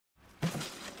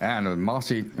And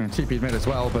Marci TP'd mid as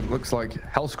well, but it looks like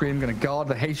Hellscream going to guard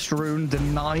the haste rune,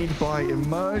 denied by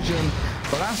Immersion.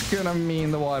 But that's going to mean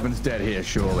the Wyvern's dead here,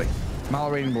 surely.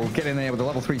 Malorine will get in there with a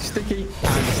level 3 sticky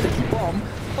and a sticky bomb.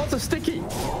 Lots of sticky.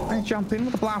 They jump in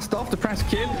with a blast off. Depressed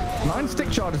Kid. 9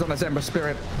 stick charges on this Ember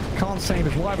Spirit. Can't save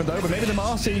his Wyvern though, but maybe the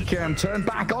Marci can turn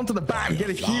back onto the bat and get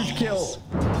a huge kill.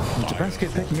 And Depressed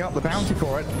Kid picking up the bounty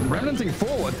for it. Remnanting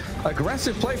forward.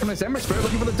 Aggressive play from this Ember Spirit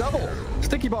looking for the double.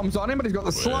 Sticky bombs on him, but he's got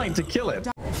the slide to kill it.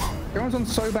 Goes on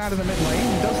so bad in the mid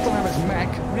lane. He does still have his mech.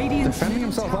 Defending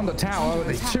himself under tower with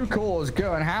these 2 cores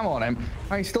going ham on him.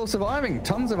 And he's still surviving.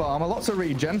 Tons of armor, lots of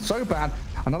regen. So bad.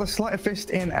 Another sleight of fist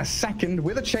in a second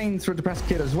with a chain through a Depressed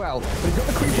Kid as well. But he's got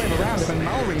the creep wave around him and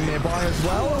Malorine nearby as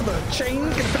well. The chain's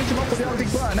going to finish him off with the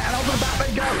Arctic Burn. And onto the bat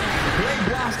they go. Great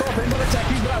blast off in by the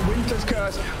Techies, but that Winter's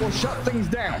Curse will shut things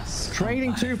down.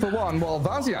 Trading 2 for 1 while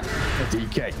Vazya, the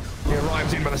DK, he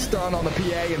arrives in with a stun on the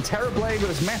PA and Terrorblade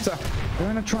with his meta.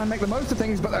 Going to try and make the most of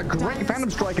things, but a great Phantom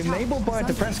Strike enabled by a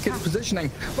Depressed Kid's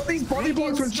positioning. But these body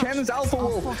blocks from Chen's Alpha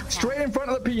Wolf straight in front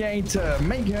of the PA to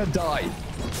make her die.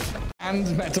 And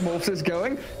Metamorphs is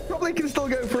going. Probably can still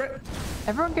go for it.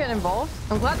 Everyone getting involved.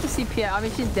 I'm glad to see Pierre. I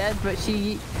mean, she's dead, but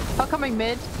her coming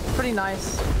mid, pretty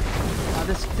nice.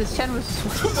 This Chen was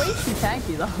way too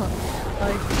tanky though.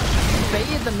 Like,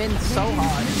 baited them in so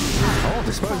hard. Oh,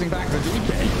 disposing back the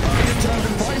DK. He turns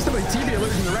and fights them with TV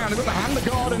illusions around. He's got the Hand of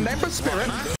God and Ember Spirit.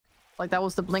 Like, that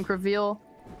was the blink reveal.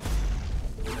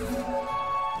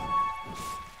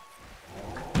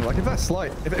 Like if that's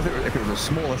slight, if it was a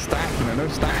smaller stack, you know, no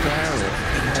stack there,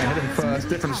 or hit him first,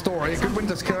 different story. A good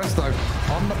Winter's Curse though,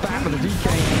 on the bat with the DK,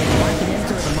 backing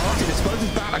into it, and Marci disposes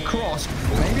bat across.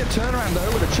 Maybe a turnaround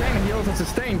though with a chain and heals and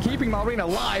sustain, keeping Malorine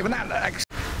alive, and that...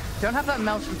 Don't have that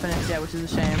Melchor finish yet, which is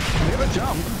a shame. The other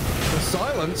jump, the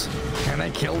silence. Can they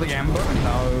kill the Ember?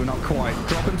 No, not quite.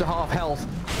 Drop him to half health.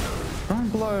 Try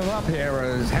and blow him up here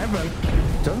as Heaven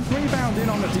does rebound in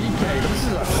on the DK. This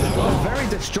is a very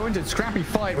disjointed, scrappy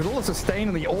fight with all the sustain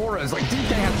and the auras. Like,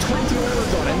 DK had 20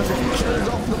 auras on him as he kills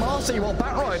off the Marci while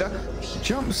Batrider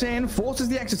jumps in, forces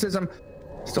the exorcism.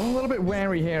 Still a little bit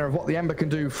wary here of what the Ember can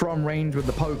do from range with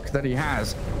the poke that he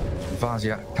has.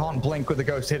 Vazya can't blink with the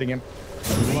ghost hitting him.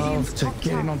 Love to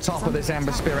get in on top of this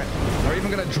Ember Spirit. They're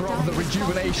even going to drop the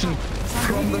rejuvenation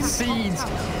from the seeds.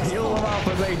 Heal them up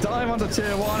as they dive onto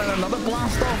tier 1 and another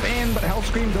blast off in, but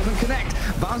Hellscream doesn't connect.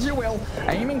 Vazya will,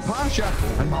 aiming Pasha,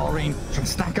 and Malorine trying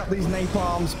to stack up these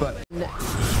napalms, but...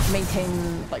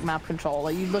 Maintain, like, map control.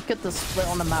 Like, you look at the split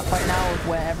on the map right now of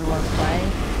where everyone's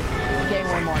playing. You're getting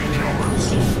way more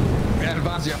enemies. And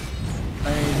Vazya,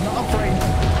 he's not afraid.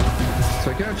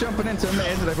 So go jumping into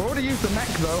mid. They've already used the mech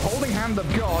though, holding Hand of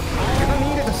God. Gonna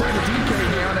need it to save the DK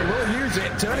here, and they will use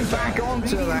it. Turning back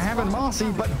onto the Heaven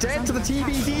Marci, but dead to the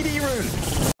TBDD rune.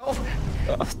 Oh.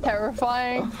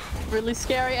 Terrifying, really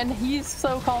scary, and he's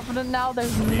so confident now.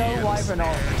 There's no Wyvern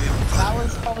ult. That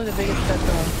was probably the biggest threat to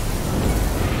him.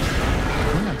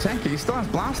 Techies still has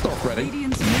blast off ready.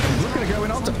 He's looking to go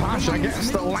in onto Pasha, gets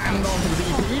to land onto the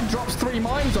DP, drops 3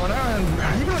 mines on her,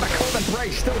 and even with a cold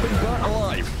embrace, still being burnt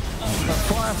alive. A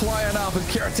Firefly enough as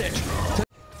Kiritych.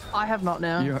 I have not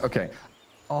now. Okay.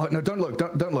 Oh no! Don't look!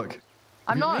 Don't look.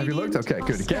 I'm not. Have you looked? Okay,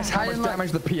 good. Guess how much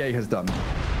damage the PA has done.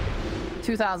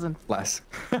 2,000. Less.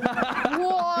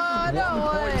 What?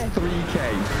 No way.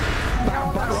 1.3k.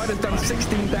 Batrider's done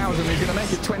 16,000. He's going to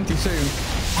make it 20 soon.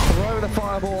 Throw the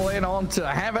fireball in onto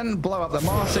Heaven. Blow up the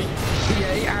Marci.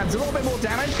 PA adds a little bit more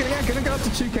damage. Going to go up to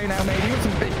 2k now maybe with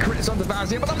some big crits onto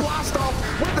Vazya. But the blast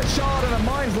off with the shard and the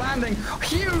mines landing.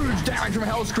 Huge damage from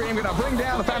Hellscream. Going to bring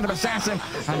down the Phantom Assassin.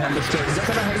 And Ember Spirit does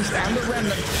have a haste and the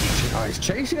Remnant. Oh, he's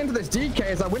chasing into this DK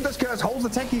as that Winter's Curse holds the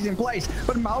Techies in place.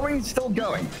 But Malorine's still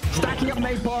going. Stacking up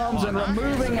napalms and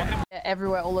removing...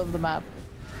 Everywhere, all over the map.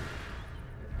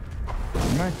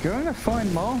 They're going to find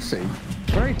Marci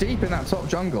very deep in that top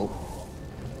jungle.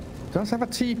 Does have a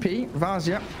TP.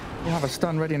 Vazya will have a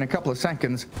stun ready in a couple of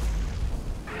seconds.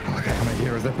 Look at how many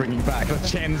heroes they're bringing back. The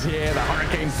Chen's here, the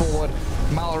Hurricane forward.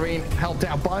 Malorine helped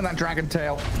out by that Dragon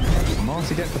Tail.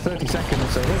 Marci gets for 30 seconds,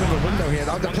 so there's a window here.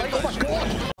 Oh, play. Oh my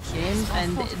god! Games,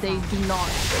 and they do not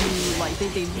do, like,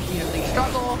 they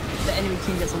struggle. The enemy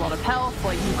team gets a lot of health.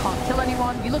 Like, you can't kill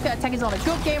anyone. You look at Techies on a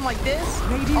good game like this.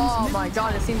 Oh my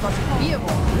god, it seems unbeatable.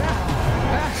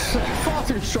 Yeah, that's far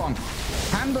too strong.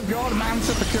 Hand of God,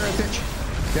 Manta for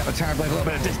Kiritych. Get the Terrorblade a little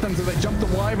bit of distance as they jump the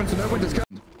Wyvern to no Winter's Curse.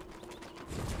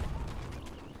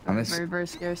 And this very, very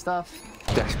scary stuff.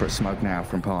 Desperate smoke now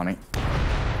from Parni.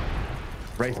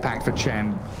 Wraith Pact for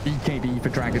Chen, EKD for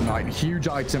Dragon Knight, huge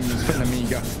items for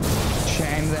Nemiga.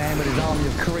 Chen there with his army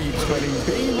of creeps, but he's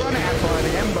being run out by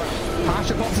the Ember.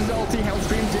 Pasha pops his ulti,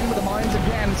 Hellscream's in with the mines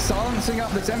again, silencing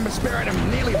up this Ember Spirit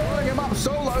and nearly blowing him up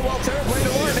solo while Terrorblade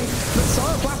arriving. The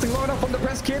Sile's lasting long enough on the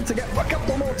press kid to get a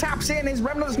couple more taps in. His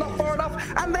Remnant's not far enough,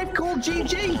 and they've called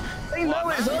GG. They know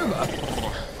it's over.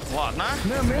 What, nah?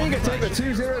 Nemiga take the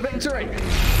 2-0 victory.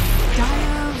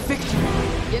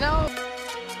 Victory. You know,